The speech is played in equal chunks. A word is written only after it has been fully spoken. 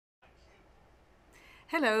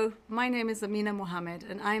Hello, my name is Amina Mohammed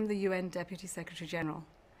and I am the UN Deputy Secretary General.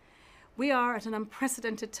 We are at an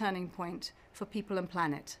unprecedented turning point for people and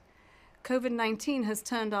planet. COVID-19 has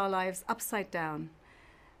turned our lives upside down.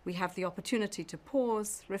 We have the opportunity to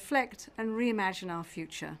pause, reflect and reimagine our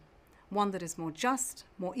future. One that is more just,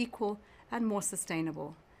 more equal and more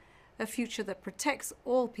sustainable. A future that protects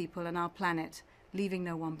all people and our planet, leaving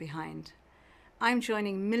no one behind. I'm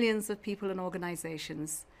joining millions of people and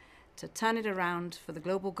organizations to turn it around for the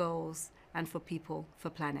global goals and for people, for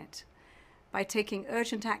planet. By taking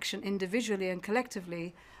urgent action individually and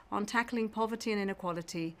collectively on tackling poverty and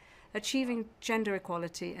inequality, achieving gender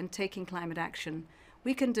equality and taking climate action,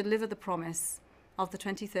 we can deliver the promise of the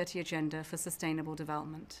 2030 Agenda for Sustainable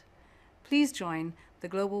Development. Please join the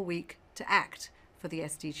Global Week to act for the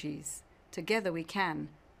SDGs. Together we can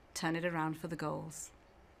turn it around for the goals.